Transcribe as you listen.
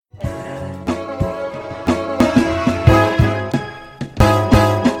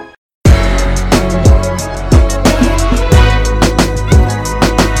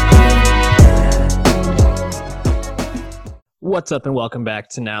What's up and welcome back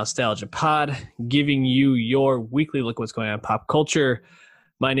to Nostalgia Pod, giving you your weekly look at what's going on in pop culture.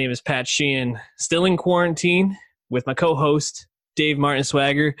 My name is Pat Sheehan, still in quarantine with my co-host, Dave Martin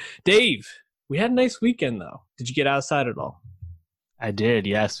Swagger. Dave, we had a nice weekend though. Did you get outside at all? I did,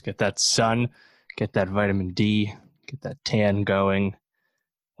 yes. Get that sun, get that vitamin D, get that tan going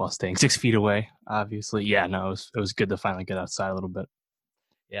while staying 6 feet away, obviously. Yeah, no, it was good to finally get outside a little bit.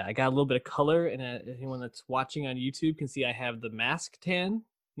 Yeah, I got a little bit of color, and anyone that's watching on YouTube can see I have the mask tan.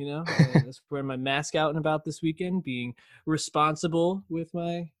 You know, that's wearing my mask out and about this weekend, being responsible with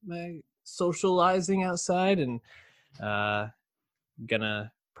my socializing outside, and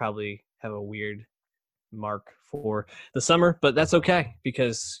gonna probably have a weird mark for the summer, but that's okay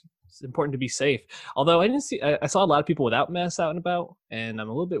because it's important to be safe. Although I saw a lot of people without masks out and about, and I'm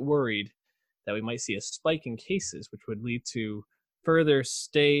a little bit worried that we might see a spike in cases, which would lead to further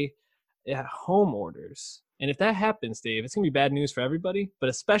stay at home orders. And if that happens, Dave, it's going to be bad news for everybody, but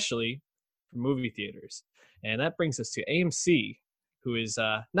especially for movie theaters. And that brings us to AMC, who is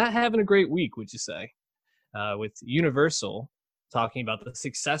not having a great week, would you say, with Universal talking about the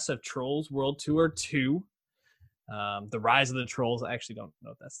success of Trolls World Tour 2, the rise of the Trolls. I actually don't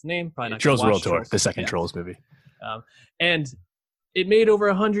know if that's the name. Probably not. Trolls World Tour, the second Trolls movie. And it made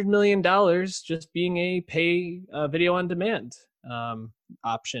over $100 million just being a pay video on demand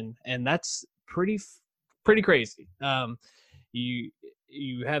option, and that's pretty crazy.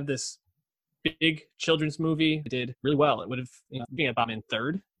 You have this big children's movie. It did really well. It would have been about in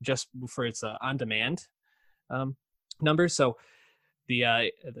third just for its on demand numbers. So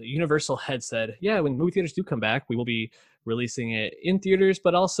the Universal head said, yeah, when movie theaters do come back, we will be releasing it in theaters,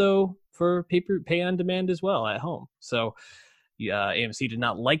 but also for pay on demand as well at home. So AMC did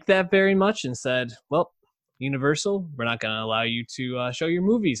not like that very much and said, well, Universal, we're not going to allow you to show your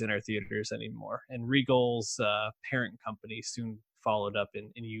movies in our theaters anymore. And Regal's parent company soon followed up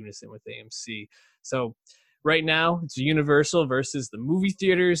in unison with AMC. So right now, it's Universal versus the movie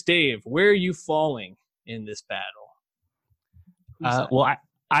theaters. Dave, where are you falling in this battle? Well,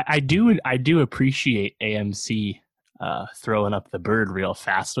 I do appreciate AMC throwing up the bird real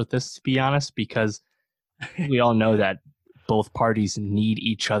fast with this, to be honest, because we all know that both parties need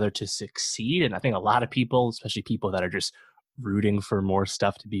each other to succeed. And I think a lot of people, especially people that are just rooting for more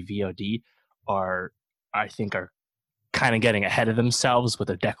stuff to be VOD, are kind of getting ahead of themselves with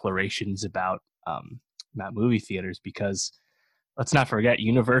their declarations about movie theaters, because let's not forget,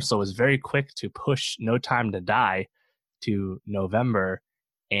 Universal was very quick to push No Time to Die to November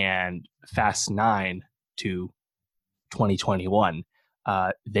and Fast 9 to 2021.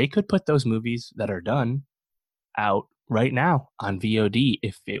 They could put those movies that are done out right now on VOD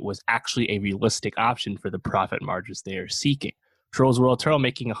if it was actually a realistic option for the profit margins they are seeking. Trolls World Tour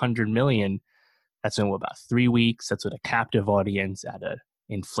making $100 million. That's in about 3 weeks. That's with a captive audience at an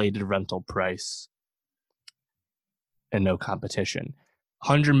inflated rental price and no competition.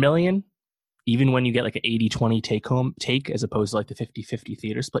 $100 million, even when you get like an 80-20 take as opposed to like the 50-50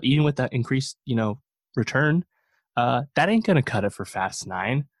 theater split, even with that increased, return, that ain't going to cut it for Fast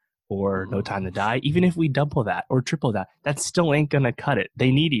 9 or No Time to Die. Even if we double that or triple that, that still ain't going to cut it.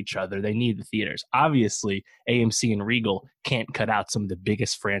 They need each other. They need the theaters. Obviously, AMC and Regal can't cut out some of the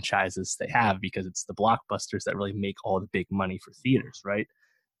biggest franchises they have because it's the blockbusters that really make all the big money for theaters, right?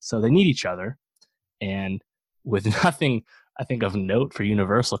 So they need each other. And with nothing, I think, of note for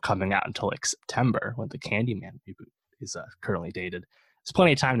Universal coming out until like September, when the Candyman reboot is currently dated, there's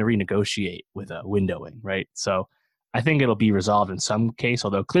plenty of time to renegotiate with windowing, right? So I think it'll be resolved in some case,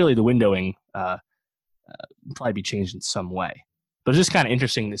 although clearly the windowing will probably be changed in some way. But it's just kind of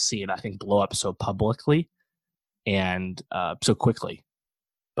interesting to see it, I think, blow up so publicly and so quickly.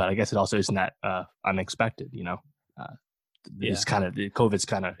 But I guess it also isn't that unexpected, It's kind of, COVID's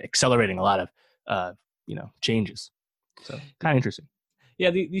kind of accelerating a lot of, changes. So kind of interesting. Yeah,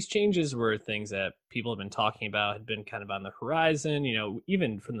 these changes were things that people have been talking about, had been kind of on the horizon.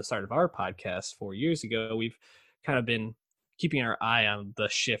 Even from the start of our podcast 4 years ago, we've kind of been keeping our eye on the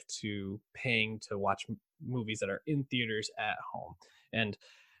shift to paying to watch movies that are in theaters at home. And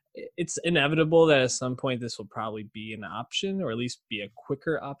it's inevitable that at some point this will probably be an option, or at least be a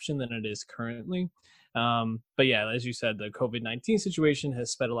quicker option than it is currently. But yeah, as you said, the COVID-19 situation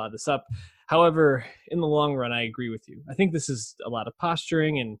has sped a lot of this up. However, in the long run, I agree with you. I think this is a lot of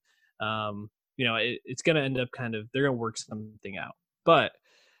posturing, and it's going to end up they're going to work something out. But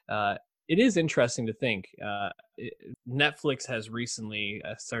it is interesting to think. Netflix has recently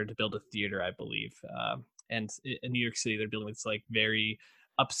started to build a theater, I believe, and in New York City, they're building this like very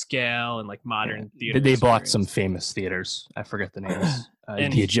upscale and like modern theater. They bought some famous theaters. I forget the names.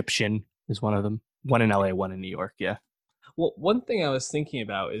 The Egyptian is one of them. One in LA, one in New York. Yeah. Well, one thing I was thinking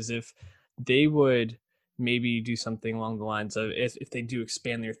about is if they would maybe do something along the lines of if they do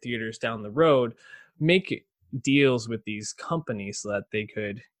expand their theaters down the road, make deals with these companies so that they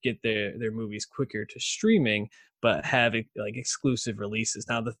could get their movies quicker to streaming, but have like exclusive releases.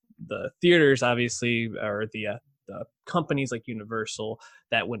 Now the theaters obviously, or the companies like Universal,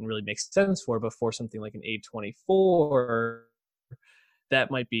 that wouldn't really make sense for, but for something like an A24, that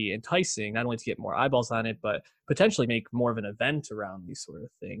might be enticing, not only to get more eyeballs on it, but potentially make more of an event around these sort of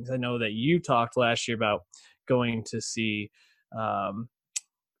things. I know that you talked last year about going to see, the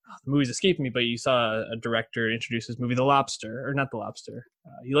movie's escaping me, but you saw a director introduce his movie, The Lobster, or not The Lobster.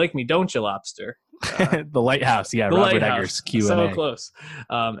 You Like Me, Don't You, Lobster? The Lighthouse, yeah, The Robert Lighthouse. Eggers Q&A. So close.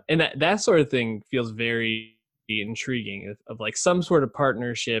 And that sort of thing feels very intriguing, of like some sort of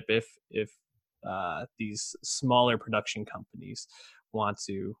partnership if these smaller production companies want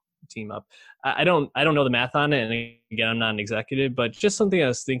to team up. I don't know the math on it, and again, I'm not an executive, but just something I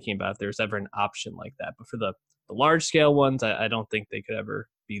was thinking about if there's ever an option like that. But for the large scale ones, I don't think they could ever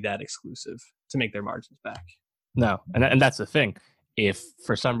be that exclusive to make their margins back. No, and that's the thing. If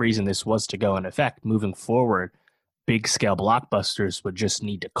for some reason this was to go in effect moving forward, big scale blockbusters would just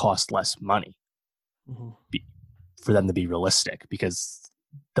need to cost less money for them to be realistic, because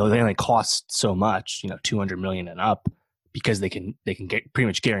though they only cost so much, $200 million and up, because they can get pretty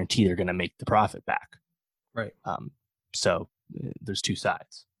much guarantee they're going to make the profit back. Right. So there's two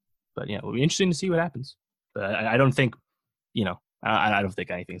sides, but yeah, it'll be interesting to see what happens. But I don't think, I don't think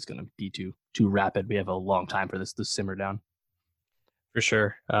anything's going to be too rapid. We have a long time for this to simmer down. For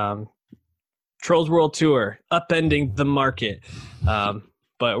sure. Trolls World Tour, upending the market.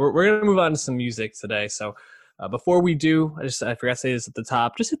 But we're going to move on to some music today. So before we do, I forgot to say this at the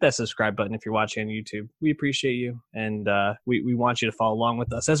top, just hit that subscribe button if you're watching on YouTube. We appreciate you, and we want you to follow along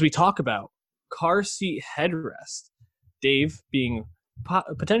with us as we talk about car seat headrest. Dave being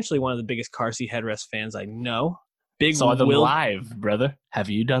potentially one of the biggest car seat headrest fans I know. Saw them live, brother. Have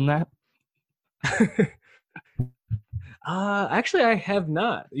you done that? Actually, I have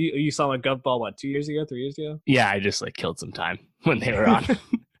not. You saw my Gov Ball, 3 years ago? Yeah, I just killed some time when they were on.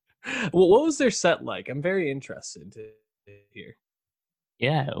 Well, what was their set like? I'm very interested to hear.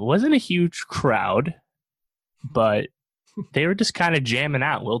 Yeah, it wasn't a huge crowd, but they were just kind of jamming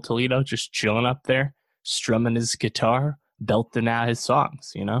out. Will Toledo just chilling up there, strumming his guitar, belting out his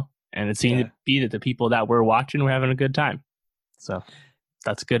songs, And it seemed to be that the people that were watching were having a good time. So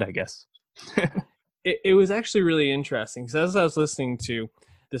that's good, I guess. It was actually really interesting, because as I was listening to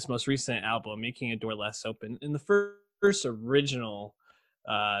this most recent album, Making a Door Less Open, in the first original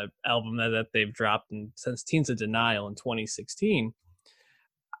album that they've dropped since Teens of Denial in 2016,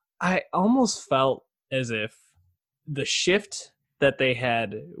 I almost felt as if the shift that they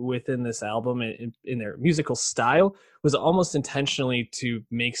had within this album in their musical style was almost intentionally to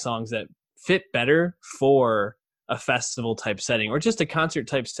make songs that fit better for a festival type setting, or just a concert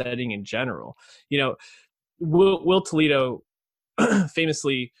type setting in general. Will Toledo,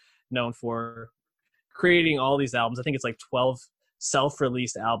 famously known for creating all these albums. I think it's like 12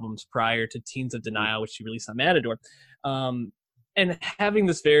 self-released albums prior to Teens of Denial, which he released on Matador. And having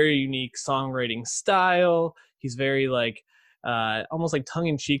this very unique songwriting style. He's very almost like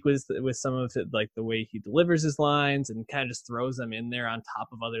tongue-in-cheek with some of it, like the way he delivers his lines, and kind of just throws them in there on top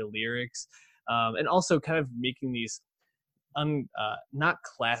of other lyrics. And also kind of making these not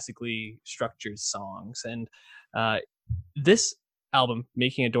classically structured songs. And this album,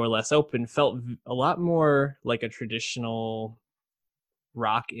 Making a Door Less Open, felt a lot more like a traditional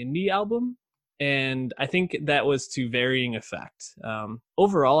rock indie album. And I think that was to varying effect.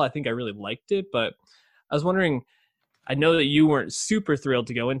 Overall, I think I really liked it, but I was wondering, I know that you weren't super thrilled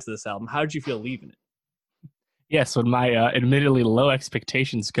to go into this album. How did you feel leaving it? Yeah, so my admittedly low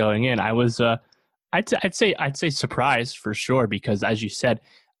expectations going in, I was I'd say surprised for sure, because as you said,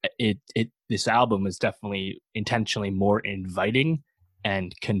 this album is definitely intentionally more inviting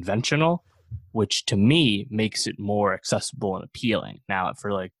and conventional, which to me makes it more accessible and appealing. Now,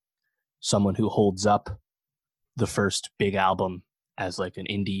 for someone who holds up the first big album as an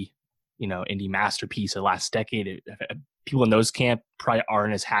indie masterpiece of last decade, people in those camp probably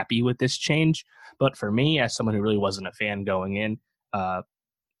aren't as happy with this change. But for me, as someone who really wasn't a fan going in, I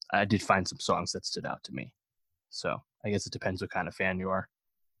did find some songs that stood out to me. So I guess it depends what kind of fan you are.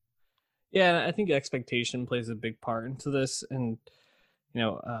 Yeah, I think expectation plays a big part into this. And,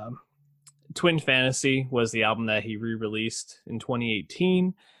 Twin Fantasy was the album that he re-released in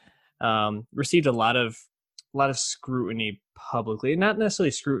 2018. Received a lot of scrutiny publicly, not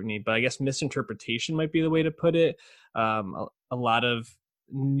necessarily scrutiny, but I guess misinterpretation might be the way to put it. A lot of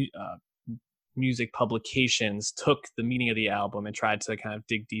music publications took the meaning of the album and tried to kind of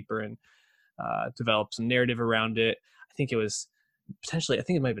dig deeper and develop some narrative around it. I think it was potentially, I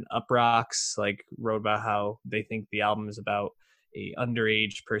think it might have been Uproxx, like wrote about how they think the album is about a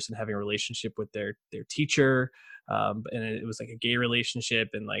underage person having a relationship with their teacher, and it was like a gay relationship,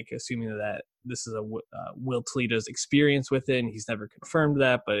 and like assuming that this is a Will Toledo's experience with it, and he's never confirmed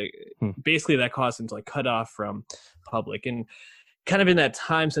that, but basically that caused him to like cut off from public. And kind of in that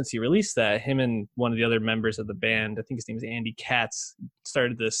time since he released that, him and one of the other members of the band, I think his name is Andy Katz,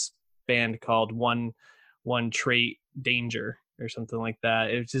 started this band called One Trait Danger or something like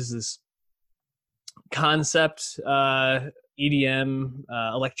that. It was just this concept EDM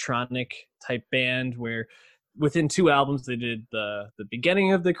electronic type band where within 2 albums they did the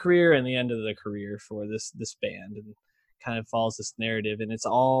beginning of the career and the end of the career for this band, and kind of follows this narrative, and it's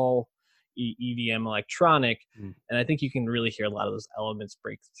all EDM electronic. And I think you can really hear a lot of those elements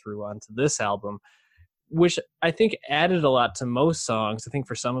break through onto this album, which I think added a lot to most songs. I think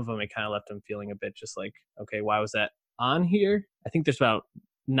for some of them it kind of left them feeling a bit just like, okay, why was that on here? I think there's about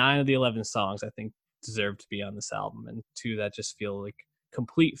 9 of the 11 songs I think deserve to be on this album, and 2 that just feel like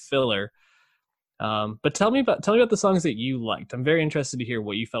complete filler. But tell me about the songs that you liked. I'm very interested to hear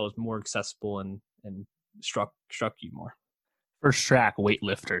what you felt was more accessible and struck you more. First track,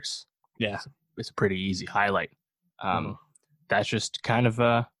 Weightlifters. Yeah, it's a pretty easy highlight. That's just kind of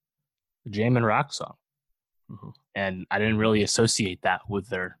a jam and rock song, and I didn't really associate that with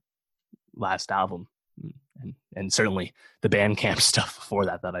their last album, and certainly the Bandcamp stuff before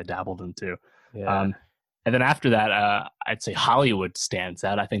that I dabbled into. Yeah. And then after that, I'd say Hollywood stands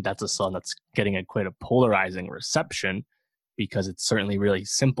out. I think that's a song that's getting quite a polarizing reception because it's certainly really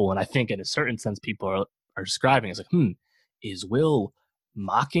simple. And I think in a certain sense, people are describing it as like, is Will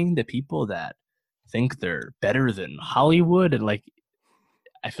mocking the people that think they're better than Hollywood? And like,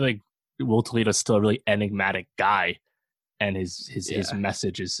 I feel like Will Toledo's still a really enigmatic guy, and his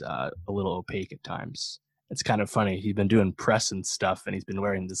message is a little opaque at times. It's kind of funny. He's been doing press and stuff, and he's been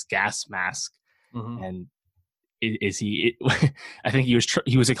wearing this gas mask. And is he? I think he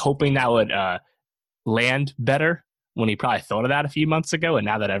was like hoping that would land better when he probably thought of that a few months ago. And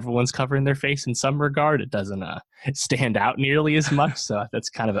now that everyone's covering their face in some regard, it doesn't stand out nearly as much. So that's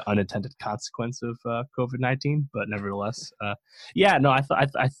kind of an unintended consequence of COVID-19. But nevertheless, I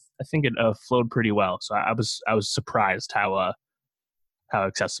think it flowed pretty well. So I was surprised how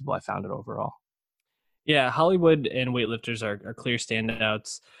accessible I found it overall. Yeah, Hollywood and Weightlifters are clear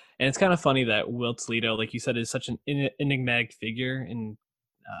standouts. And it's kind of funny that Will Toledo, like you said, is such an enigmatic figure, and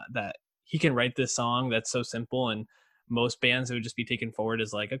that he can write this song that's so simple, and most bands it would just be taken forward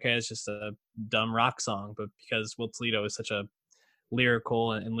as like, okay, it's just a dumb rock song. But because Will Toledo is such a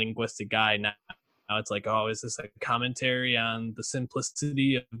lyrical and linguistic guy, now it's like, oh, is this a commentary on the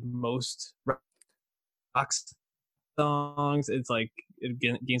simplicity of most rock songs? It's like it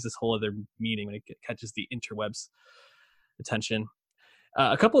gains this whole other meaning when it catches the interwebs attention.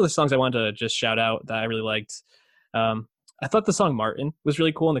 A couple of the songs I wanted to just shout out that I really liked. I thought the song Martin was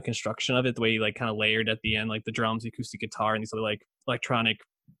really cool in the construction of it, the way he like kind of layered at the end, like the drums, the acoustic guitar, and these other like electronic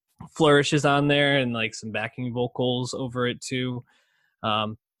flourishes on there, and like some backing vocals over it too.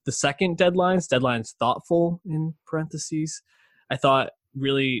 The second Deadlines Thoughtful in parentheses, I thought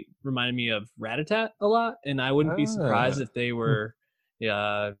really reminded me of Rat-a-Tat a lot, and I wouldn't be surprised if they were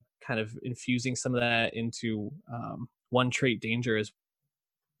kind of infusing some of that into One Trait Danger as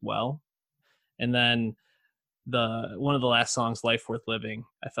well. And then one of the last songs, Life Worth Living,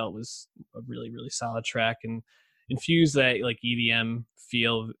 I felt was a really, really solid track and infused that like EDM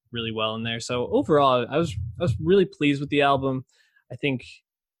feel really well in there. So overall, I was really pleased with the album. I think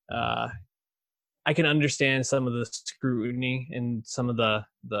I can understand some of the scrutiny and some of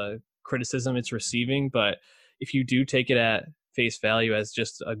the criticism it's receiving, but if you do take it at face value as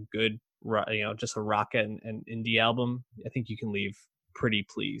just a good, just a rock and indie album, I think you can leave pretty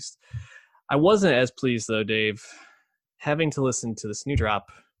pleased. I wasn't as pleased though, Dave, having to listen to this new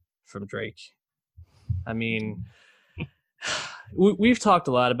drop from Drake. I mean, we've talked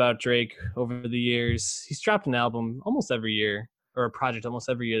a lot about Drake over the years. He's dropped an album almost every year, or a project almost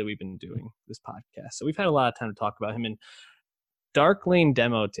every year that we've been doing this podcast. So we've had a lot of time to talk about him. And Dark Lane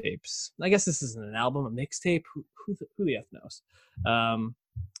demo tapes, I guess this isn't an album, a mixtape. Who the F knows?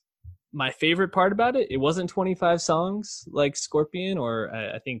 My favorite part about it wasn't 25 songs like Scorpion, or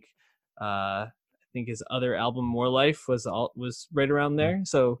I think his other album, More Life, was right around there.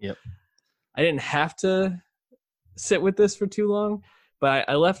 So yep. I didn't have to sit with this for too long, but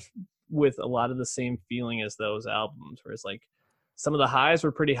I left with a lot of the same feeling as those albums, where it's like some of the highs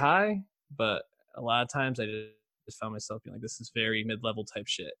were pretty high, but a lot of times I just found myself being like, this is very mid-level type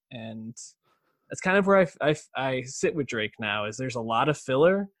shit. And that's kind of where I sit with Drake now. Is there's a lot of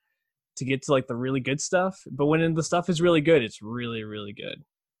filler to get to like the really good stuff, but when the stuff is really good, it's really really good.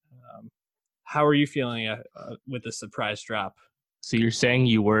 How are you feeling with the surprise drop? So you're saying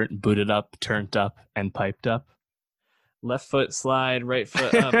you weren't booted up, turned up, and piped up? Left foot slide, right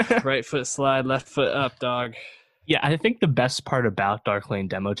foot up, right foot slide, left foot up, dog. Yeah, I think the best part about Dark Lane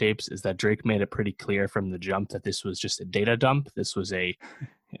demo tapes is that Drake made it pretty clear from the jump that this was just a data dump. This was a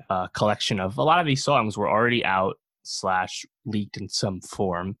collection of a lot of these songs were already out / leaked in some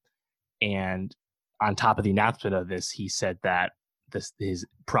form. And on top of the announcement of this, he said that his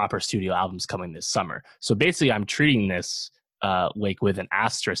proper studio album's coming this summer. So basically, I'm treating this like with an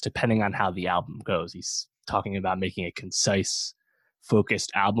asterisk, depending on how the album goes. He's talking about making a concise,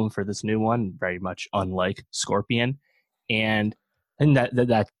 focused album for this new one, very much unlike Scorpion, and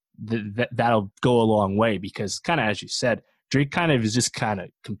that'll go a long way because, kind of as you said, Drake kind of is just kind of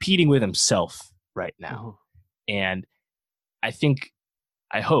competing with himself right now, and I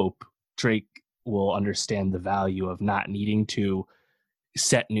hope Drake will understand the value of not needing to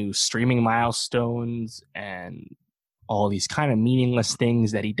set new streaming milestones and all these kind of meaningless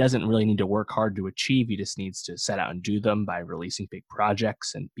things that he doesn't really need to work hard to achieve. He just needs to set out and do them by releasing big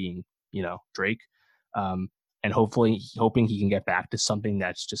projects and being, Drake. And hoping he can get back to something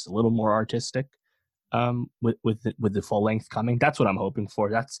that's just a little more artistic with the full length coming. That's what I'm hoping for.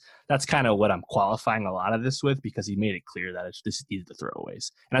 That's kind of what I'm qualifying a lot of this with, because he made it clear that this needed the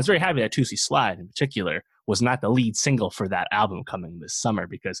throwaways. And I was very happy that Toosie Slide in particular was not the lead single for that album coming this summer,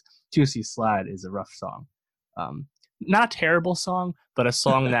 because Toosie Slide is a rough song. Not a terrible song, but a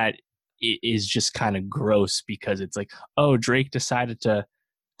song that is just kind of gross because it's like, oh, Drake decided to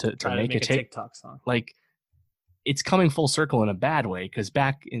make a TikTok song. Like, it's coming full circle in a bad way, because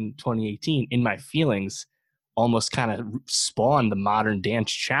back in 2018, In My Feelings almost kind of spawned the Modern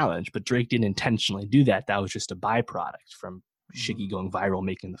Dance Challenge, but Drake didn't intentionally do that. That was just a byproduct from Shiggy going viral,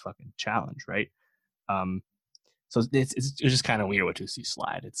 making the fucking challenge, right? So it's just kind of weird with Toosie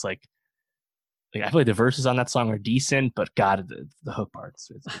Slide. It's like I feel like the verses on that song are decent, but God, the hook parts,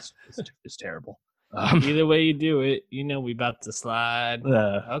 it's terrible. Either way you do it, we about to slide. Okay.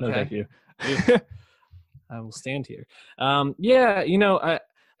 No, thank you. I will stand here.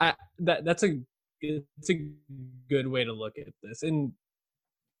 It's a good way to look at this. And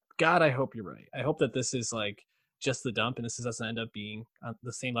God, I hope you're right. I hope that this is like just the dump, and this doesn't end up being on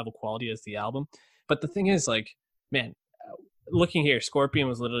the same level quality as the album. But the thing is, like, man, looking here, Scorpion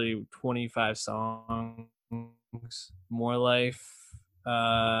was literally 25 songs. More Life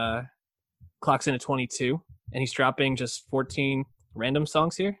clocks in at 22, and he's dropping just 14 random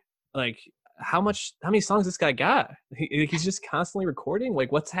songs here. Like, how many songs this guy got? He's just constantly recording.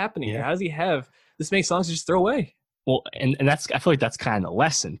 Like, what's happening here? How does he have this many songs to just throw away? Well, and I feel like that's kind of the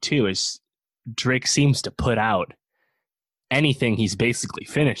lesson too, is Drake seems to put out anything he's basically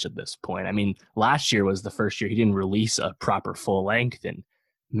finished at this point. I mean, last year was the first year he didn't release a proper full length in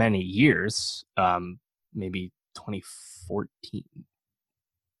many years. Maybe 2014.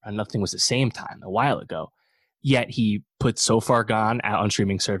 Nothing was the same time, a while ago. Yet he put So Far Gone out on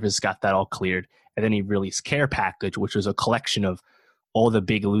streaming service, got that all cleared, and then he released Care Package, which was a collection of all the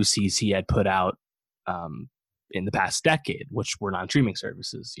big Lucy's he had put out in the past decade, which were non streaming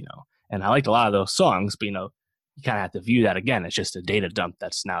services, And I liked a lot of those songs, but you kind of have to view that again. It's just a data dump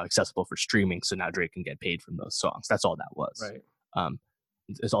that's now accessible for streaming, so now Drake can get paid from those songs. That's all that was. Right.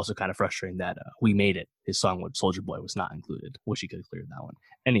 It's also kind of frustrating that We Made It, his song with Soulja Boy, was not included. Wish he could have cleared that one.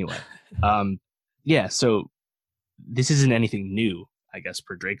 Anyway, so this isn't anything new, I guess,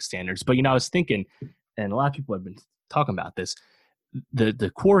 per Drake standards. But, I was thinking, and a lot of people have been talking about this,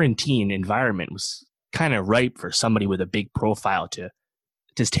 the quarantine environment was kind of ripe for somebody with a big profile to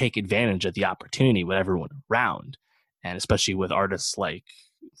just take advantage of the opportunity with everyone around. And especially with artists like,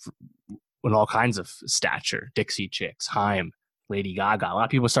 with all kinds of stature, Dixie Chicks, Haim, Lady Gaga. A lot of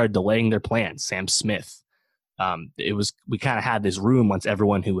people started delaying their plans. Sam Smith. We kind of had this room once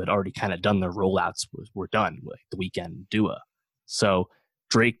everyone who had already kind of done their rollouts were done, like The Weeknd, Dua. So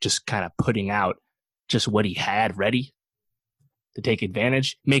Drake just kind of putting out just what he had ready to take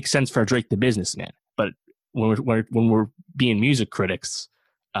advantage makes sense for Drake the businessman. But when we're being music critics,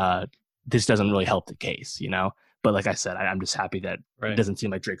 this doesn't really help the case, But like I said, I'm just happy that It doesn't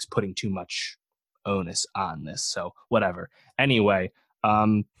seem like Drake's putting too much onus on this. So whatever. Anyway,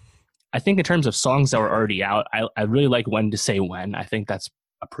 I think in terms of songs that were already out, I really like When to Say When. I think that's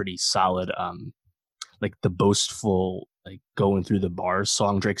a pretty solid, like the boastful, like going through the bars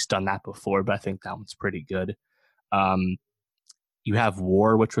song. Drake's done that before, but I think that one's pretty good. You have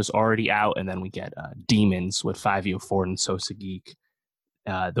War, which was already out, and then we get Demons with 504 and Sosa Geek.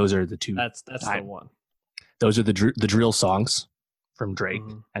 Those are the two. That's the one. Those are the drill songs from Drake,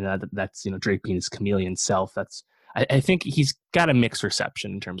 and that's Drake being his chameleon self. I think he's got a mixed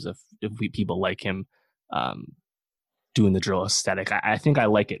reception in terms of if people like him doing the drill aesthetic. I think I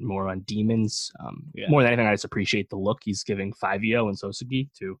like it more on Demons. More than anything, I just appreciate the look he's giving Fivio and Sosagi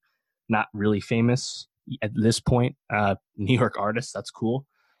to not really famous at this point New York artists. That's cool.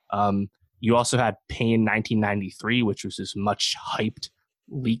 You also had Pain 1993, which was this much hyped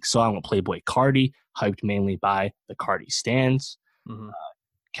leak song with Playboy Cardi, hyped mainly by the Cardi stans.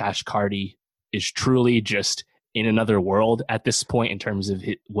 Cash Cardi is truly just in another world at this point in terms of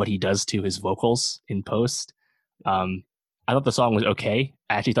what he does to his vocals in post. I thought the song was okay.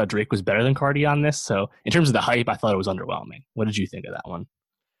 I actually thought Drake was better than Cardi on this. So in terms of the hype, I thought it was underwhelming. What did you think of that one?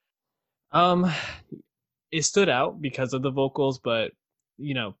 It stood out because of the vocals, but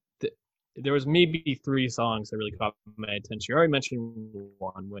there was maybe 3 songs that really caught my attention. You already mentioned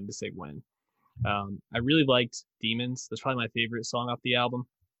one, When to Say When. I really liked Demons. That's probably my favorite song off the album.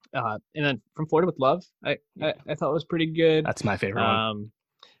 And then From Florida with Love, I thought was pretty good. That's my favorite one.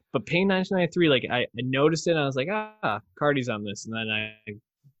 But Pain 1993, like I noticed it and I was like, Cardi's on this. And then I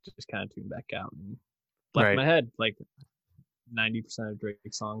just kind of tuned back out and left my head. Like 90% of Drake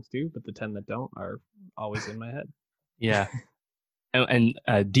songs do, but the 10 that don't are always in my head. Yeah. And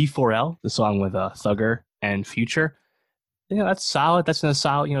D4L, the song with Thugger and Future, that's solid. That's a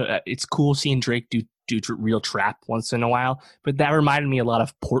solid. It's cool seeing Drake do real trap once in a while. But that reminded me a lot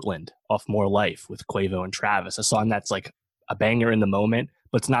of Portland off More Life with Quavo and Travis, a song that's like a banger in the moment,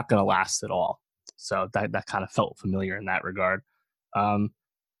 but it's not going to last at all. So that kind of felt familiar in that regard. I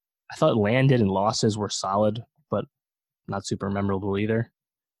thought Landed and Losses were solid, but not super memorable either.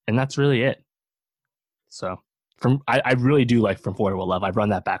 And that's really it. So I really do like From Florida with Love. I've run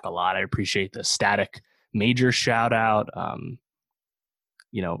that back a lot. I appreciate the Static Major shout out.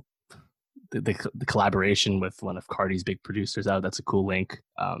 The collaboration with one of Cardi's big producers out. That's a cool link.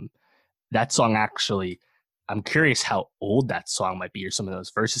 That song actually, I'm curious how old that song might be or some of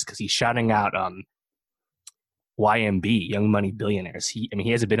those verses, because he's shouting out YMB, Young Money Billionaires. He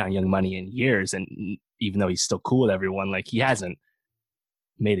hasn't been on Young Money in years, and even though he's still cool with everyone, like he hasn't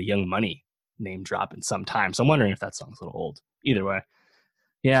made a Young Money name drop in some time. So I'm wondering if that song's a little old. Either way,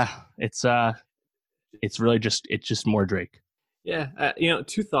 yeah, it's really just more Drake. Yeah,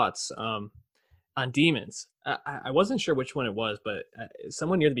 2 thoughts on Demons. I wasn't sure which one it was, but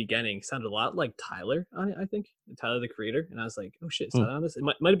someone near the beginning sounded a lot like Tyler on it, I think. Tyler, the Creator. And I was like, oh shit, is that on this? It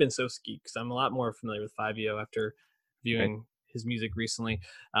might have been Soski, because I'm a lot more familiar with Fivio after viewing his music recently.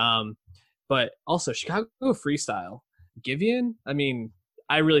 But also, Chicago Freestyle. Giveon,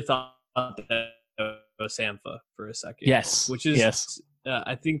 I really thought that was Sampha for a second. Yes. Which is,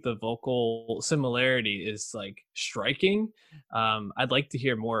 I think the vocal similarity is like striking. I'd like to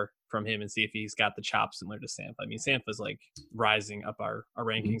hear more from him and see if he's got the chops similar to Sampha. Sampha's like rising up our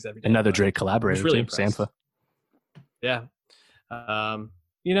rankings every day. Another Drake collaborator, really too, Sampha. Yeah.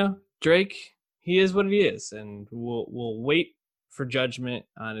 Drake, he is what he is, and we'll wait for judgment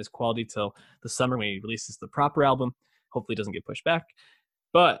on his quality till the summer when he releases the proper album. Hopefully it doesn't get pushed back.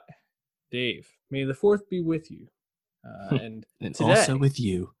 But Dave, may the 4th be with you. And today, also with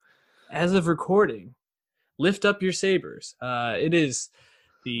you. As of recording, lift up your sabers. It is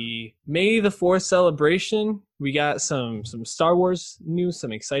the May the 4th celebration. We got some Star Wars news,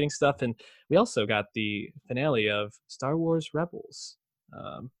 some exciting stuff, and we also got the finale of Star Wars Rebels.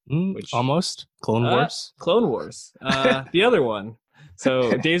 Which almost Clone Wars. Clone Wars. The other one.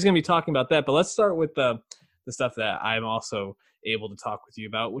 So Dave's gonna be talking about that, but let's start with the stuff that I'm also able to talk with you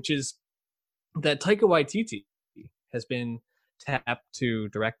about, which is that Taika Waititi has been tapped to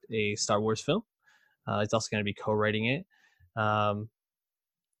direct a Star Wars film. He's also going to be co-writing it.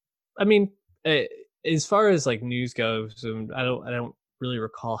 As far as like news goes, I don't really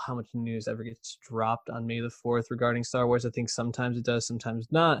recall how much news ever gets dropped on May the 4th regarding Star Wars. I think sometimes it does, sometimes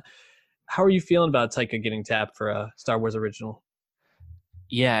not. How are you feeling about Taika getting tapped for a Star Wars original?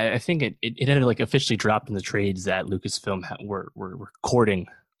 Yeah, I think it had like officially dropped in the trades that Lucasfilm were courting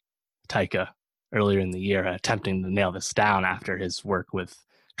Taika earlier in the year, attempting to nail this down after his work with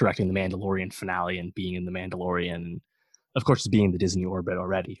directing the Mandalorian finale and being in the Mandalorian, and of course being in the Disney orbit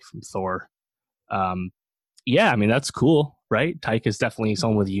already from Thor. That's cool, right? Taika is definitely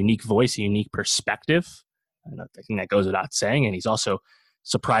someone with a unique voice, a unique perspective. I think that goes without saying, and he's also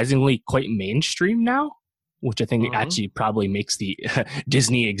surprisingly quite mainstream now, which I think actually probably makes the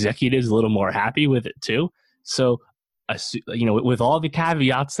Disney executives a little more happy with it too. So, with all the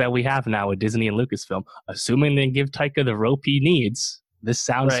caveats that we have now with Disney and Lucasfilm, assuming they give Taika the rope he needs, this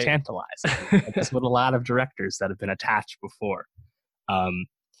sounds tantalizing. That's what a lot of directors that have been attached before.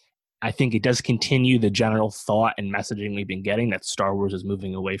 I think it does continue the general thought and messaging we've been getting that Star Wars is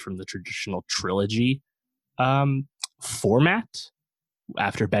moving away from the traditional trilogy format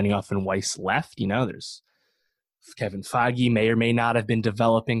after Benioff and Weiss left. There's Kevin Feige may or may not have been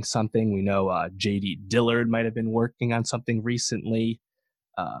developing something. We know J.D. Dillard might have been working on something recently.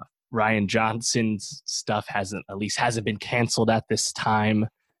 Rian Johnson's stuff hasn't been canceled at this time.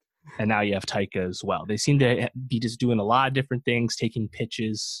 And now you have Taika as well. They seem to be just doing a lot of different things, taking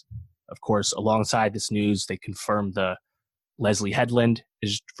pitches. Of course, alongside this news, they confirmed the Leslie Headland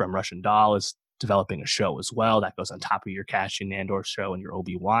is from Russian Doll is developing a show as well. That goes on top of your Cassian Andor show and your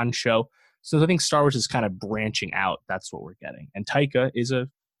Obi-Wan show. So I think Star Wars is kind of branching out. That's what we're getting. And Taika is a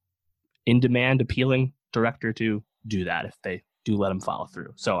in-demand, appealing director to do that if they do let him follow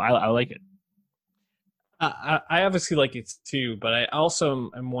through. So I like it. I obviously like it too, but I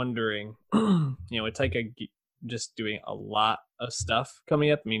also am wondering, with Taika just doing a lot of stuff coming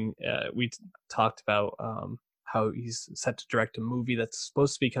up. I mean, we talked about how he's set to direct a movie that's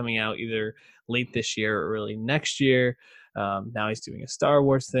supposed to be coming out either late this year or early next year. Now he's doing a Star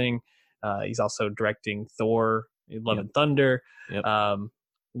Wars thing. He's also directing Thor, Love and Thunder. Yep.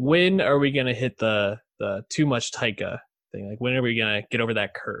 When are we going to hit the too much Taika thing? Like, when are we going to get over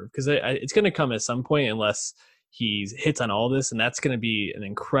that curve? Because it's going to come at some point unless he hits on all this, and that's going to be an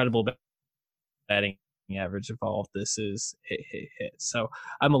incredible batting average if all of this is hit. So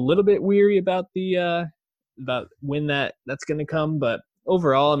I'm a little bit weary about about when that's going to come. But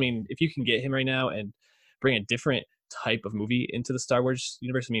overall, I mean, if you can get him right now and bring a different type of movie into the Star Wars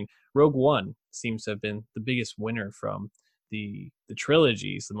universe, I mean, Rogue One seems to have been the biggest winner from the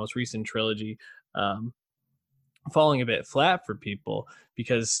trilogies, the most recent trilogy, falling a bit flat for people,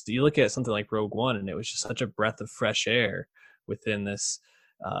 because you look at something like Rogue One and it was just such a breath of fresh air within this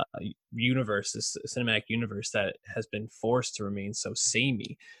universe, this cinematic universe that has been forced to remain so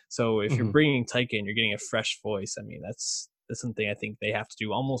samey. So if you're bringing Taika and you're getting a fresh voice, I mean, that's something I think they have to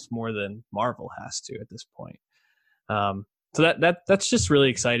do almost more than Marvel has to at this point. So that's just really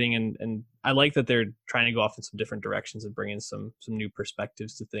exciting, and I like that they're trying to go off in some different directions and bring in some new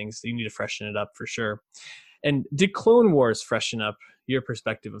perspectives to things. So you need to freshen it up for sure. And did Clone Wars freshen up your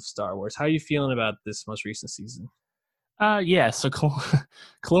perspective of Star Wars? How are you feeling about this most recent season? So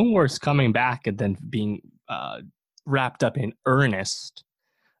Clone Wars coming back and then being wrapped up in earnest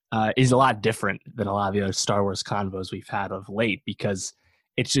is a lot different than a lot of the other Star Wars convos we've had of late, because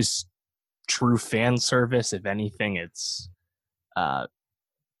it's just true fan service. If anything, it's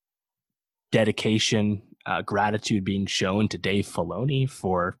dedication, gratitude being shown to Dave Filoni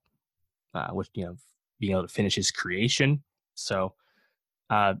for being able to finish his creation. So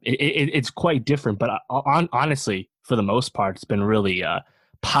it's quite different, but honestly, for the most part, it's been really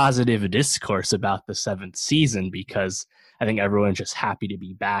positive discourse about the 7th season, because I think everyone's just happy to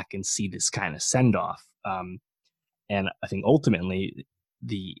be back and see this kind of send off. And I think ultimately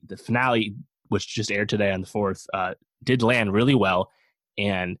the finale, which just aired today on the 4th, did land really well.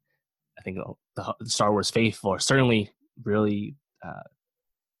 And I think the Star Wars faithful are certainly really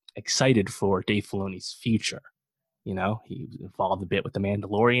excited for Dave Filoni's future. He involved a bit with The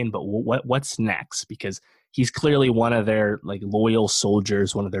Mandalorian, but what's next? Because he's clearly one of their loyal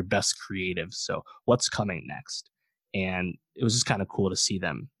soldiers, one of their best creatives. So what's coming next? And it was just kind of cool to see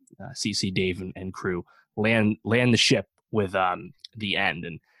them, see Dave and crew land the ship with the end.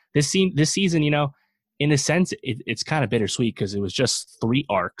 And this season, in a sense, it's kind of bittersweet, because it was just 3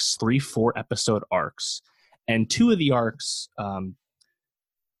 arcs, 3 4-episode arcs, and 2 of the arcs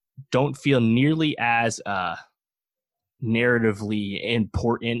don't feel nearly as narratively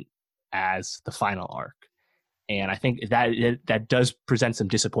important as the final arc. And I think that does present some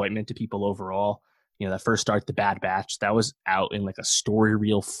disappointment to people overall. That first arc, The Bad Batch, that was out in a story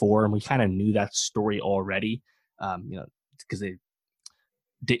reel form. We kind of knew that story already, because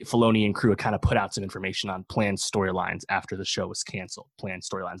Filoni and crew had kind of put out some information on planned storylines after the show was canceled, planned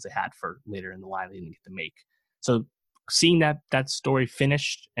storylines they had for later in the line they didn't get to make. So seeing that story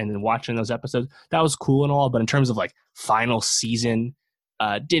finished and then watching those episodes, that was cool and all, but in terms of final season,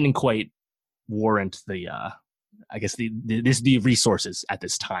 didn't quite warrant the the resources at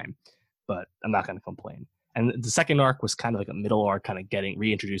this time. But I'm not going to complain. And the second arc was kind of a middle arc, kind of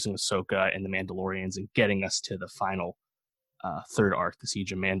reintroducing Ahsoka and the Mandalorians and getting us to the final third arc, the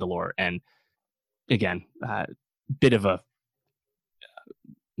Siege of Mandalore. And again, bit of a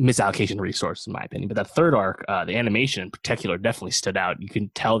misallocation of resource, in my opinion. But that third arc, the animation in particular, definitely stood out. You can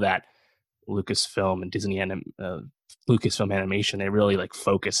tell that Lucasfilm and Lucasfilm Animation, they really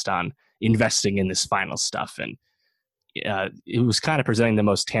focused on investing in this final stuff. And it was kind of presenting the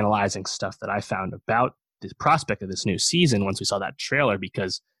most tantalizing stuff that I found about the prospect of this new season once we saw that trailer,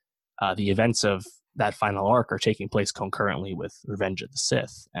 because the events of that final arc are taking place concurrently with Revenge of the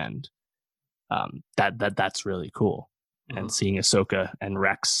Sith, and that's really cool. Mm-hmm. And seeing Ahsoka and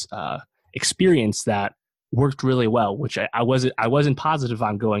Rex experience that worked really well, which I wasn't positive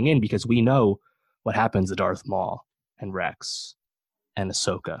on going in, because we know what happens to Darth Maul and Rex and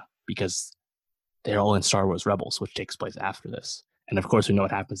Ahsoka, because they're all in Star Wars Rebels, which takes place after this. And of course, we know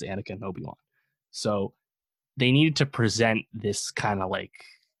what happens to Anakin and Obi-Wan. So they needed to present this kind of like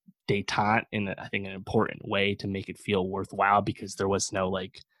detente in, I think, an important way to make it feel worthwhile, because there was no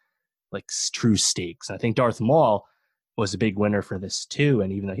like true stakes. And I think Darth Maul was a big winner for this too.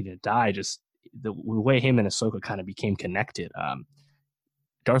 And even though he didn't die, just the way him and Ahsoka kind of became connected.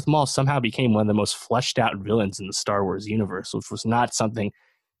 Darth Maul somehow became one of the most fleshed out villains in the Star Wars universe, which was not something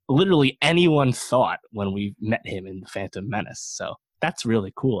literally anyone thought when we met him in The Phantom Menace. So that's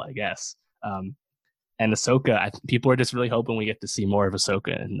really cool, I guess. And Ahsoka, people are just really hoping we get to see more of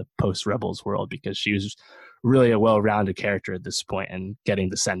Ahsoka in the post-Rebels world, because she was really a well-rounded character at this point, and getting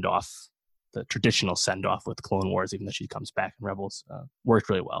the send-off, the traditional send-off with Clone Wars, even though she comes back in Rebels, worked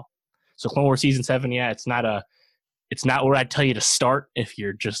really well. So Clone Wars Season 7, yeah, it's not where I'd tell you to start if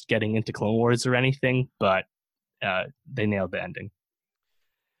you're just getting into Clone Wars or anything, but they nailed the ending.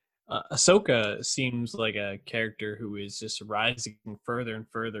 Ahsoka seems like a character who is just rising further and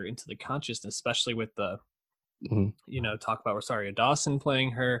further into the consciousness, especially with the, talk about Rosario Dawson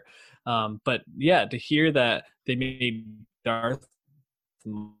playing her. But yeah, to hear that they made Darth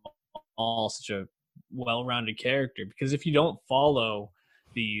Maul such a well-rounded character, because if you don't follow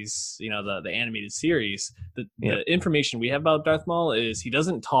these, the animated series, the information we have about Darth Maul is he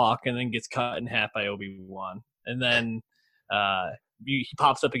doesn't talk and then gets cut in half by Obi-Wan. And then, he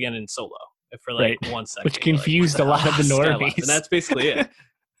pops up again in Solo for 1 second, which confused a lot of the normies, and that's basically it.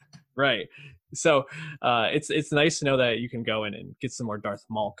 Right. So it's nice to know that you can go in and get some more Darth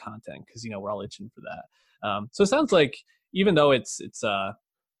Maul content, because we're all itching for that. So it sounds like even though it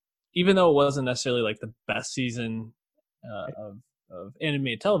wasn't necessarily like the best season of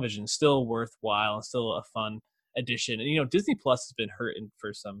animated television, still worthwhile and still a fun addition. And Disney Plus has been hurting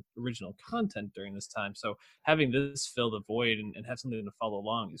for some original content during this time, so having this fill the void and have something to follow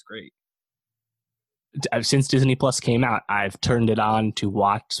along is great. Since Disney Plus came out, I've turned it on to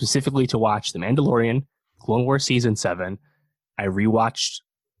watch The Mandalorian, Clone Wars Season 7. I rewatched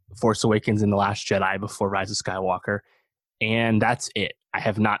Force Awakens and The Last Jedi before Rise of Skywalker, and that's it. I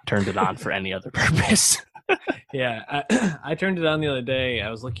have not turned it on for any other purpose. Yeah, I turned it on the other day. I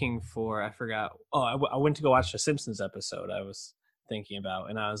was looking for, I forgot. Oh, I went to go watch the Simpsons episode I was thinking about,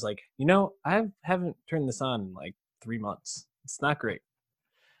 and I was like, I haven't turned this on in like 3 months. It's not great.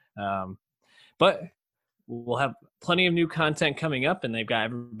 But we'll have plenty of new content coming up, and they've got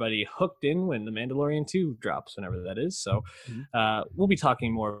everybody hooked in when The Mandalorian 2 drops, whenever that is. So we'll be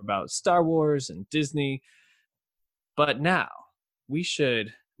talking more about Star Wars and Disney. But now we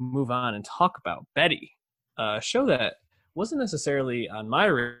should move on and talk about Betty. A show that wasn't necessarily on my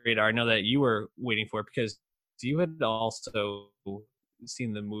radar. I know that you were waiting for it, because you had also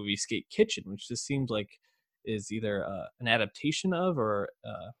seen the movie Skate Kitchen, which just seems like is either an adaptation of, or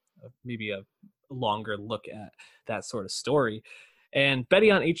maybe a longer look at that sort of story. And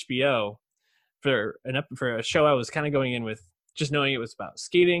Betty on HBO, for a show I was kind of going in with just knowing it was about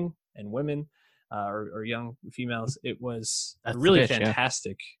skating and women or young females. It was a really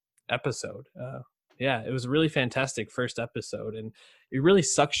fantastic episode. Yeah, it was a really fantastic first episode, and it really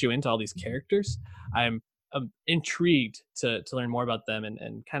sucks you into all these characters. I'm intrigued to learn more about them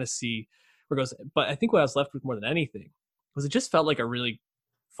and kind of see where it goes. But I think what I was left with more than anything was it just felt like a really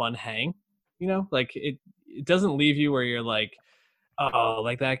fun hang. Like it doesn't leave you where you're like, oh,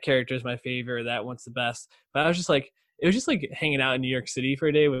 like that character is my favorite, or that one's the best. But it was just like hanging out in New York City for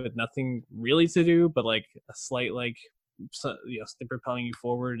a day with nothing really to do, but like a slight propelling you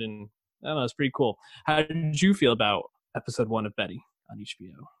forward. And I don't know, it's pretty cool. How did you feel about episode 1 of Betty on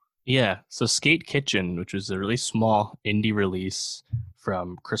HBO? Yeah, so Skate Kitchen, which was a really small indie release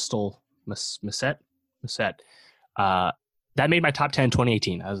from Crystal Massette, that made my top 10 in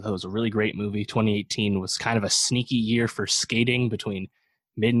 2018. It was a really great movie. 2018 was kind of a sneaky year for skating, between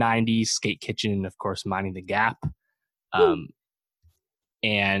mid-90s, Skate Kitchen, and of course, Minding the Gap. And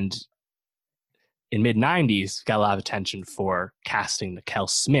in mid-90s, got a lot of attention for casting Kel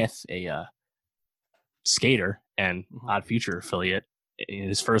Smith, a skater and Odd Future affiliate, in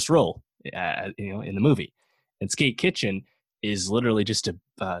his first role, in the movie. And Skate Kitchen is literally just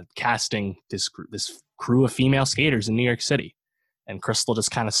casting this crew of female skaters in New York City. And Crystal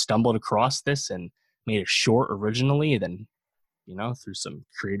just kind of stumbled across this and made it short originally. Then, through some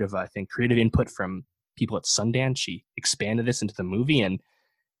creative input from people at Sundance. She expanded this into the movie, and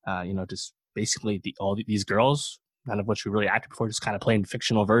just basically all these girls, none of which we really acted before, just kind of playing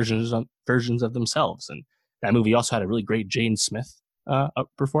fictional versions of themselves. And that movie also had a really great Jane Smith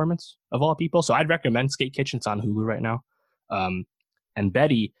performance of all people. So I'd recommend Skate Kitchen. It's on Hulu right now. And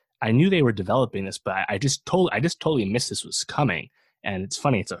Betty, I knew they were developing this, but I just totally missed this was coming. And it's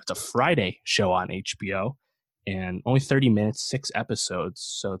funny, it's a Friday show on HBO, and only 30 minutes, 6 episodes,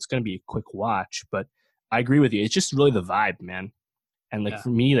 so it's going to be a quick watch. But I agree with you. It's just really the vibe, man. And for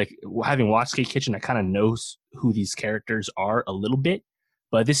me, having watched Skate Kitchen, I kind of know who these characters are a little bit.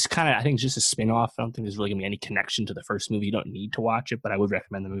 But this kind of, I think, just a spin-off. I don't think there's really going to be any connection to the first movie. You don't need to watch it, but I would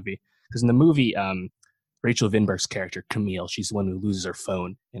recommend the movie. Because in the movie, Rachel Vinberg's character, Camille, she's the one who loses her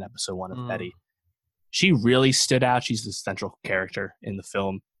phone in episode 1 of Betty. She really stood out. She's the central character in the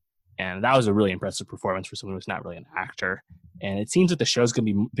film. And that was a really impressive performance for someone who's not really an actor. And it seems that the show's going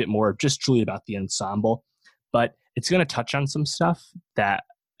to be a bit more just truly about the ensemble. But it's going to touch on some stuff that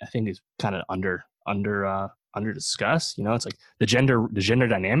I think is kind of under discussed. It's like the gender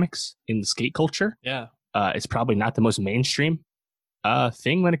dynamics in the skate culture. Yeah. It's probably not the most mainstream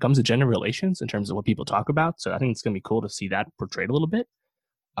thing when it comes to gender relations in terms of what people talk about. So I think it's going to be cool to see that portrayed a little bit.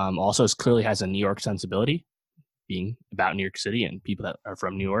 Also, it clearly has a New York sensibility, being about New York City and people that are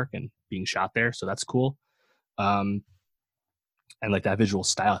from New York and being shot there. So that's cool. And that visual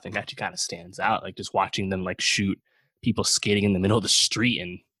style, I think, actually kind of stands out. Like just watching them shoot people skating in the middle of the street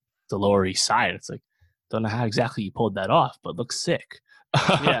in the Lower East Side. It's like, don't know how exactly you pulled that off, but looks sick.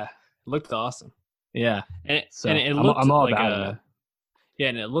 Yeah, it looked awesome. Yeah, and it looked I'm all about it. Yeah,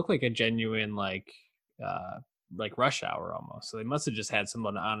 and it looked like a genuine rush hour almost. So they must have just had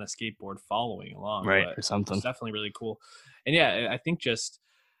someone on a skateboard following along, right, or something. It's definitely really cool. And yeah, I think just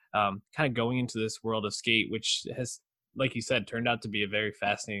kind of going into this world of skate, which has, like you said, turned out to be a very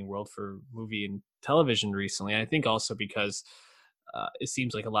fascinating world for movie and television recently. I think also because it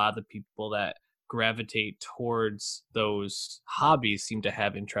seems like a lot of the people that gravitate towards those hobbies seem to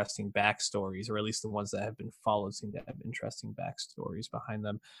have interesting backstories, or at least the ones that have been followed seem to have interesting backstories behind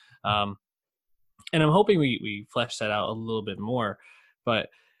them. And I'm hoping we flesh that out a little bit more. But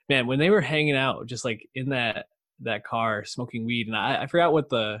man, when they were hanging out just in that car smoking weed, and I forgot what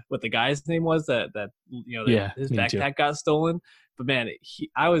the guy's name was that his backpack got stolen. But man,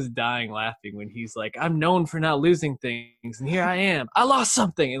 I was dying laughing when he's like, "I'm known for not losing things, and here I am. I lost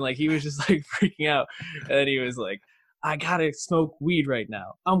something," and he was just freaking out. And then he was like, "I gotta smoke weed right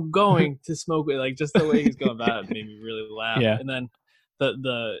now. I'm going to smoke it." Just the way he's going about it made me really laugh. Yeah. And then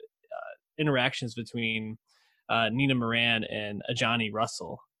the interactions between Nina Moran and Ajani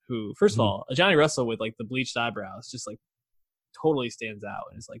Russell, who, first of all, Ajani Russell with the bleached eyebrows just totally stands out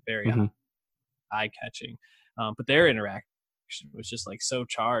and is very eye catching. But their interaction was just so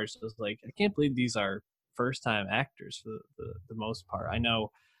charged. I was like, I can't believe these are first time actors for the most part. I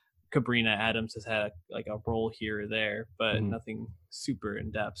know Cabrina Adams has had a role here or there, but nothing super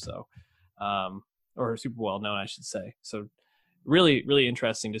in depth. So, or super well known, I should say. So really, really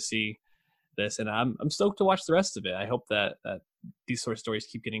interesting to see this, and I'm stoked to watch the rest of it. I hope that these sort of stories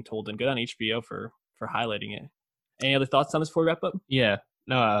keep getting told, and good on HBO for highlighting it. Any other thoughts on this before we wrap up? Yeah,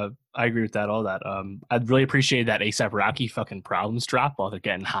 no, I agree with that. All that. I'd really appreciate that A$AP Rocky fucking Problems drop while they're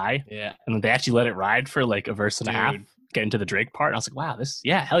getting high. Yeah, and they actually let it ride for a verse and a half, get into the Drake part. And I was like, wow,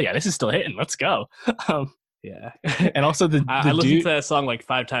 hell yeah, this is still hitting. Let's go. Yeah, and also I listened to that song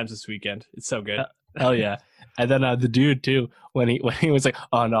 5 times this weekend. It's so good. Hell yeah. And then the dude too, when he was like,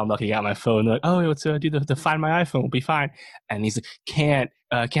 "Oh no, I'm looking at my phone." They're like, "Oh, let's do the Find My iPhone. We'll be fine." And he's like, "Can't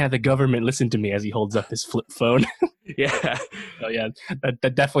the government listen to me?" As he holds up his flip phone. Yeah. Oh yeah, that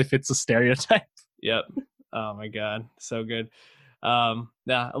definitely fits the stereotype. Yep. Oh my god, so good.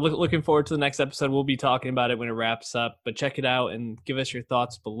 Yeah, looking forward to the next episode. We'll be talking about it when it wraps up. But check it out and give us your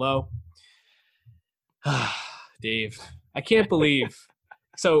thoughts below. Dave, I can't believe.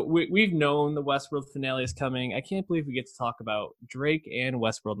 So we've known the Westworld finale is coming. I can't believe we get to talk about Drake and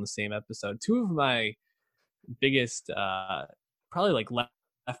Westworld in the same episode. Two of my biggest, probably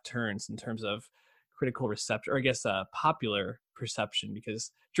left turns in terms of critical reception, or I guess popular perception,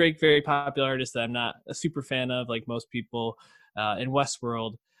 because Drake, very popular artist that I'm not a super fan of, like most people. In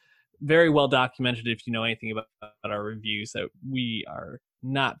Westworld, very well documented if you know anything about our reviews, that we are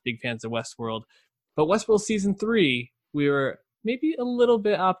not big fans of Westworld. But Westworld Season 3, we were maybe a little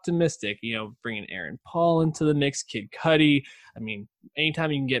bit optimistic, bringing Aaron Paul into the mix, Kid Cudi. I mean,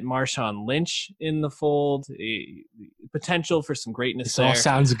 anytime you can get Marshawn Lynch in the fold, potential for some greatness this there. All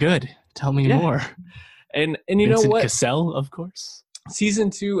sounds good. Tell me more. And you Vincent know what? Cassell, of course.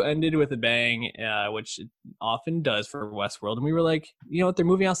 Season 2 ended with a bang, which it often does for Westworld. And we were like, you know what? They're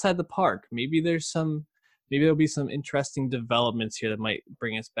moving outside the park. Maybe there's some maybe there'll be some interesting developments here that might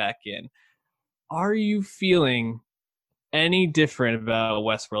bring us back in. Are you feeling any different about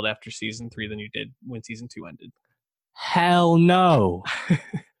Westworld after season 3 than you did when season 2 ended? Hell no.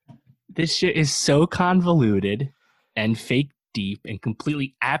 This shit is so convoluted and fake deep and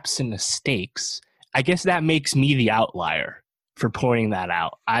completely absent of stakes. I guess that makes me the outlier for pointing that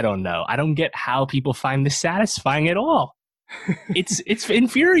out. I don't know. I don't get how people find this satisfying at all. It's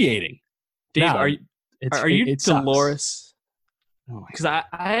infuriating. Dave, No, are you Dolores? Sucks. Because I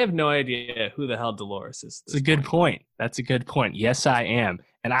have no idea who the hell Dolores is. That's a good point. That's a good point. Yes, I am.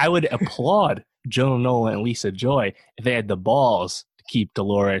 And I would applaud Jonah Nolan and Lisa Joy if they had the balls to keep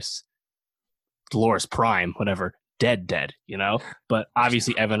Dolores Prime, whatever, dead, you know? But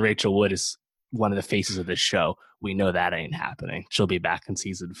obviously Evan Rachel Wood is one of the faces of this show. We know that ain't happening. She'll be back in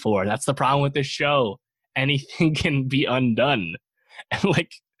season 4. That's the problem with this show. Anything can be undone. And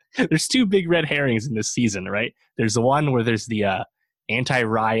like, there's 2 big red herrings in this season, right? There's the one where there's the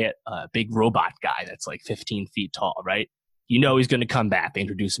anti-riot big robot guy that's like 15 feet tall, right? You know he's going to come back. They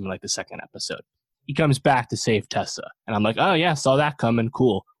introduce him in like the 2nd episode. He comes back to save Tessa. And I'm like, oh yeah, saw that coming.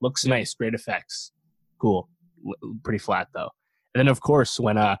 Cool. Looks nice. Great effects. Cool. Pretty flat though. And then of course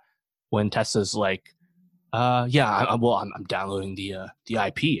when Tessa's like, I'm downloading the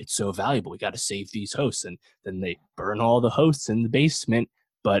IP. It's so valuable. We got to save these hosts. And then they burn all the hosts in the basement.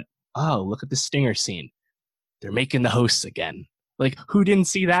 But, oh, look at the stinger scene. They're making the hosts again. Like, who didn't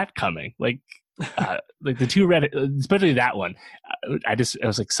see that coming? Like the 2 red, especially that one. I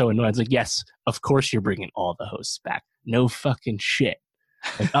was like so annoyed. I was like, yes, of course you're bringing all the hosts back. No fucking shit.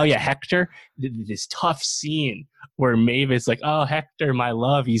 Like, oh yeah, Hector, this tough scene where Maeve is like, oh, Hector, my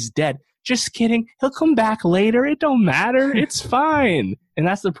love, he's dead. Just kidding. He'll come back later. It don't matter. It's fine. And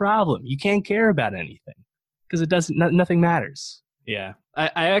that's the problem. You can't care about anything because nothing matters. Yeah.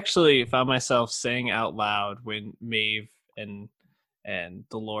 I actually found myself saying out loud when Maeve and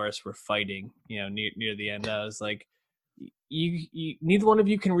Dolores were fighting, near the end. I was like, you neither one of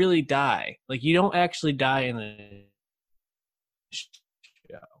you can really die. Like, you don't actually die in the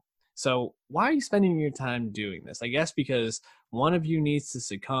show. So why are you spending your time doing this? I guess because one of you needs to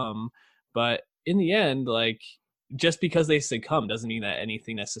succumb, but in the end, like, just because they succumb doesn't mean that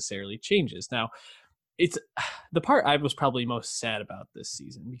anything necessarily changes. Now, it's the part I was probably most sad about this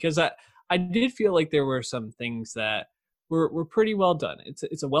season, because I did feel like there were some things that were pretty well done.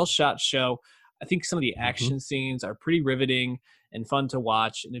 It's a well shot show. I think some of the action scenes are pretty riveting and fun to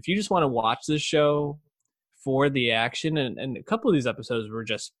watch. And if you just want to watch this show for the action, and a couple of these episodes were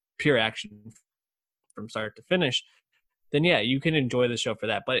just pure action from start to finish, then yeah, you can enjoy the show for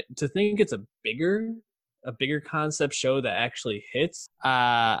that. But to think it's a bigger concept show that actually hits,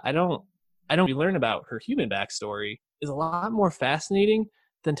 we learn about her human backstory is a lot more fascinating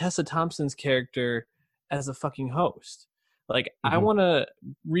than Tessa Thompson's character as a fucking host. Like, I want to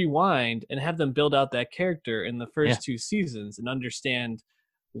rewind and have them build out that character in the first 2 seasons and understand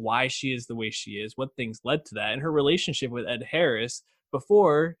why she is the way she is, what things led to that, and her relationship with Ed Harris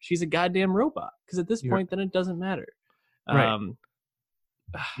before she's a goddamn robot. Because at this point, then it doesn't matter. Right.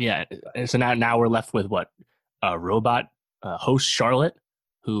 Yeah. And so now we're left with what? Robot host Charlotte,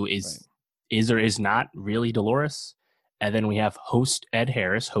 who is or is not really Dolores. And then we have host Ed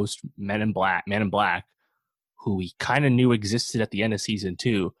Harris, host Man in Black, who we kind of knew existed at the end of season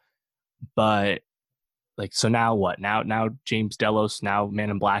 2. But like, so now what? Now James Delos, now Man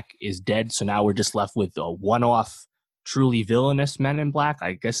in Black is dead. So now we're just left with a one-off, truly villainous Men in Black.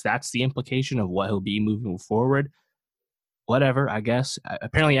 I guess that's the implication of what he'll be moving forward. Whatever, I guess.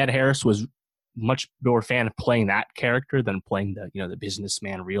 Apparently Ed Harris was much more fan of playing that character than playing the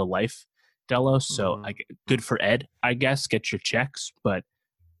businessman real life Delos. So good for Ed, I guess. Get your checks. But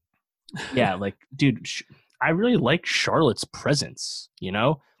yeah, like, dude, I really like Charlotte's presence,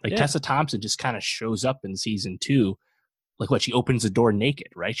 Tessa Thompson just kind of shows up in season 2. Like, what, she opens the door naked,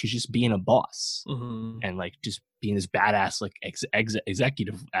 right? She's just being a boss and like just being this badass, like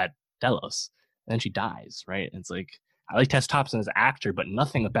executive at Delos. And then she dies, right? And it's like, I like Tessa Thompson as an actor, but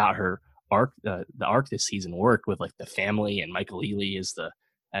nothing about her arc, the arc this season worked with like the family and Michael Ealy as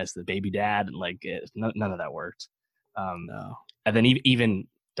the baby dad. And like, none of that worked. No. And then even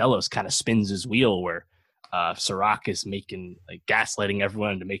Delos kind of spins his wheel where Serac is making, like, gaslighting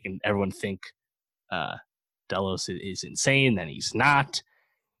everyone to making everyone think Delos is insane, then he's not,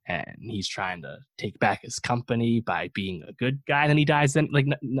 and he's trying to take back his company by being a good guy. Then he dies. Then like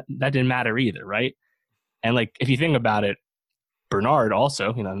that didn't matter either, right? And like, if you think about it, Bernard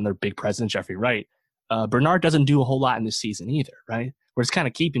also, another big president, Jeffrey Wright. Bernard doesn't do a whole lot in this season either, right? Where it's kind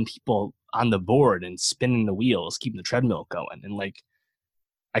of keeping people on the board and spinning the wheels, keeping the treadmill going, and like,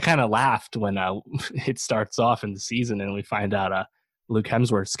 I kind of laughed when it starts off in the season and we find out Luke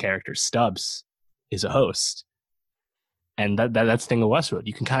Hemsworth's character Stubbs is a host. And that's the thing with Westworld.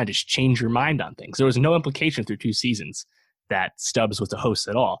 You can kind of just change your mind on things. There was no implication through 2 seasons that Stubbs was a host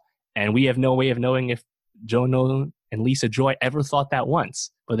at all. And we have no way of knowing if Joe Nolan and Lisa Joy ever thought that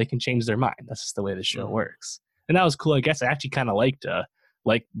once, but they can change their mind. That's just the way the show works. And that was cool. I guess I actually kind of liked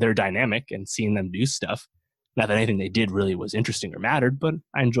their dynamic and seeing them do stuff. Not that anything they did really was interesting or mattered, but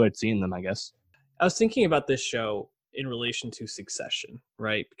I enjoyed seeing them, I guess. I was thinking about this show in relation to Succession,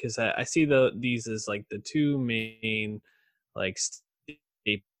 right? Because I see these as like the 2 main like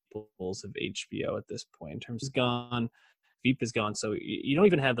staples of HBO at this point. In terms of gone, Veep is gone, so you don't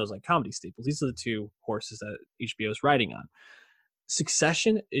even have those like comedy staples. These are the 2 horses that HBO is riding on.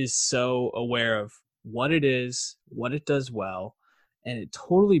 Succession is so aware of what it is, what it does well, and it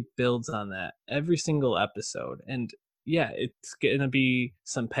totally builds on that every single episode. And yeah, it's gonna be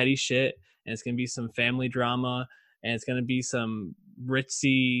some petty shit, and it's gonna be some family drama, and it's gonna be some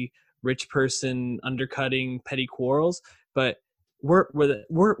rich person undercutting petty quarrels. But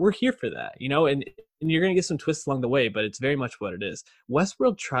we're here for that, you know. And you're gonna get some twists along the way, but it's very much what it is.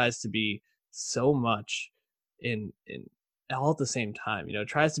 Westworld tries to be so much in all at the same time, you know. It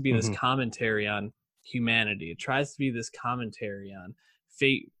tries to be this commentary on humanity. It tries to be this commentary on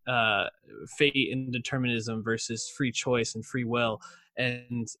fate and determinism versus free choice and free will.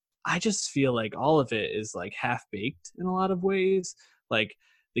 And I just feel like all of it is like half baked in a lot of ways. Like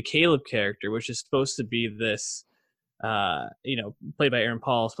the Caleb character, which is supposed to be this played by Aaron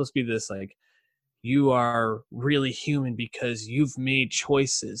Paul, supposed to be this like, you are really human because you've made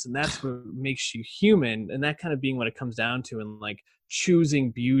choices, and that's what makes you human. And that kind of being what it comes down to, and like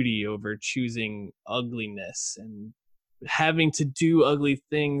choosing beauty over choosing ugliness, and having to do ugly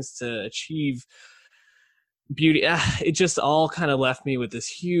things to achieve beauty. It just all kind of left me with this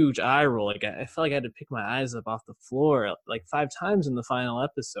huge eye roll. Like I felt like I had to pick my eyes up off the floor like 5 times in the final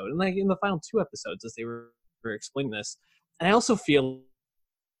episode, and like in the final 2 episodes as they were explaining this. And I also feel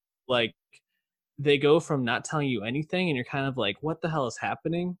like they go from not telling you anything and you're kind of like, what the hell is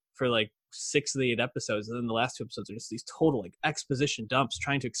happening, for like 6 of the 8 episodes, and then the last 2 episodes are just these total like exposition dumps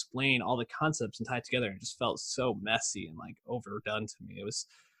trying to explain all the concepts and tie it together. And it just felt so messy and like overdone to me. It was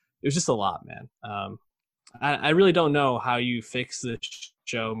just a lot, man. I really don't know how you fix this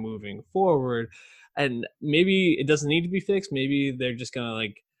show moving forward, and maybe it doesn't need to be fixed. Maybe they're just gonna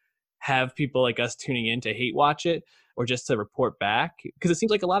like have people like us tuning in to hate watch it, or just to report back, because it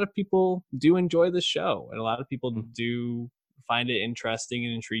seems like a lot of people do enjoy the show, and a lot of people do find it interesting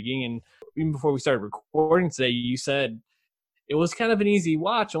and intriguing. And even before we started recording today, you said it was kind of an easy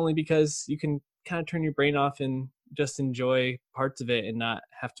watch, only because you can kind of turn your brain off and just enjoy parts of it and not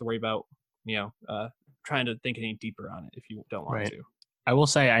have to worry about, trying to think any deeper on it if you don't want to. I will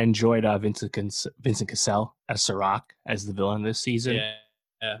say I enjoyed Vincent Cassel as Sirach, as the villain this season.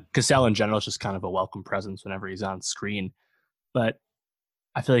 Yeah. Cassel in general is just kind of a welcome presence whenever he's on screen. But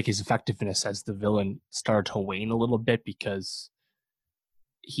I feel like his effectiveness as the villain started to wane a little bit, because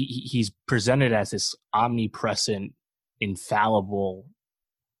he's presented as this omnipresent, infallible,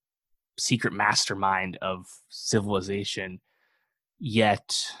 secret mastermind of civilization,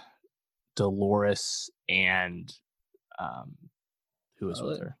 yet Dolores and who is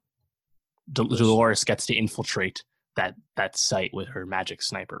with her? Dolores gets to infiltrate that site with her magic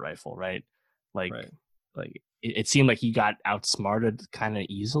sniper rifle, right? Like it seemed like he got outsmarted kind of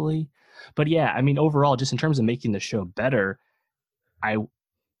easily. But yeah, I mean, overall, just in terms of making the show better,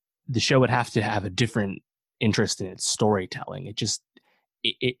 the show would have to have a different interest in its storytelling.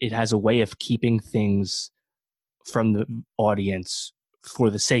 It has a way of keeping things from the audience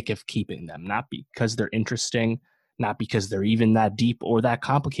for the sake of keeping them, not because they're interesting, not because they're even that deep or that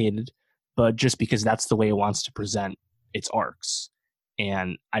complicated, but just because that's the way it wants to present its arcs.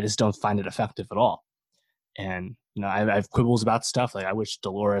 And I just don't find it effective at all. And, I have quibbles about stuff. Like, I wish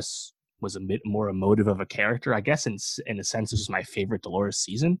Dolores was a bit more emotive of a character. I guess in a sense, this was my favorite Dolores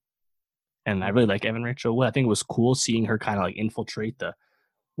season. And I really like Evan Rachel Wood. I think it was cool seeing her kind of like infiltrate the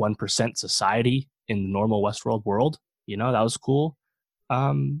 1% society in the normal Westworld world. That was cool.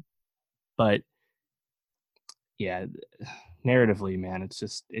 But yeah, narratively, man, it's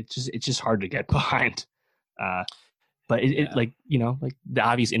just hard to get behind. But it like the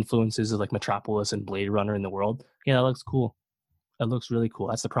obvious influences of like Metropolis and Blade Runner in the world. Yeah, that looks cool. That looks really cool.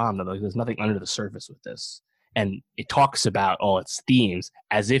 That's the problem, though. Like, there's nothing under the surface with this, and it talks about all its themes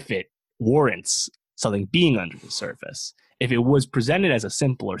as if it warrants something being under the surface. If it was presented as a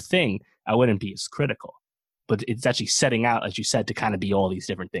simpler thing, I wouldn't be as critical. But it's actually setting out, as you said, to kind of be all these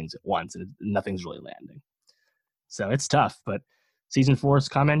different things at once, and nothing's really landing. So it's tough, but season 4 is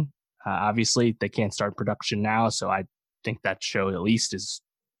coming. Obviously, they can't start production now, so I think that show at least is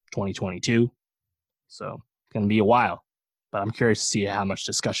 2022. So it's going to be a while. But I'm curious to see how much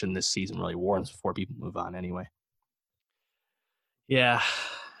discussion this season really warrants before people move on anyway. Yeah.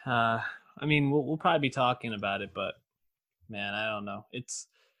 I mean, we'll probably be talking about it, but man, I don't know. It's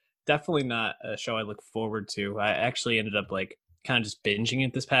definitely not a show I look forward to. I actually ended up like kind of just binging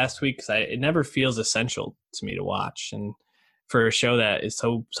it this past week because it never feels essential to me to watch. And for a show that is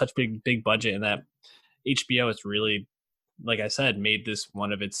such big budget and that HBO has really, like I said, made this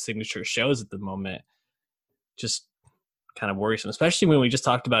one of its signature shows at the moment, just kind of worrisome, especially when we just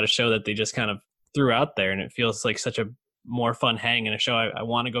talked about a show that they just kind of threw out there and it feels like such a more fun hang and a show I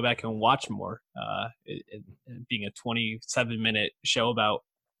want to go back and watch more. It being a 27-minute show about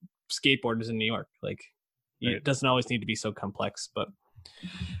skateboarders in New York. Like, right. It doesn't always need to be so complex, but it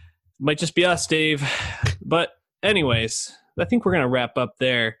might just be us, Dave. But anyways, I think we're going to wrap up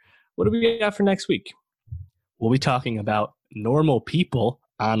there. What do we got for next week? We'll be talking about Normal People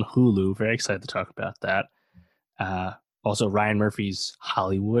on Hulu. Very excited to talk about that. Also, Ryan Murphy's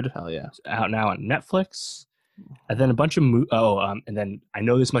Hollywood. Hell yeah. Out now on Netflix. And then a bunch of and then I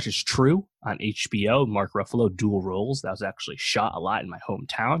Know This Much Is True on HBO. Mark Ruffalo, dual roles. That was actually shot a lot in my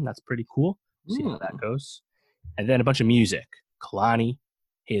hometown. That's pretty cool. See how that goes. And then a bunch of music. Kalani,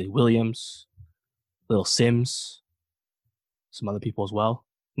 Haley Williams, Lil Sims, some other people as well.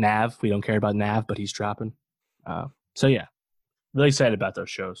 Nav, we don't care about Nav, but he's dropping. So yeah, really excited about those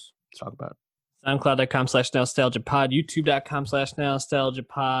shows to talk about. SoundCloud.com/nostalgiapod,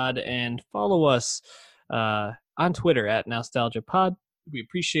 YouTube.com/nostalgiapod, and follow us on Twitter at nostalgiapod. We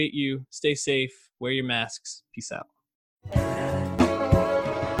appreciate you. Stay safe. Wear your masks. Peace out.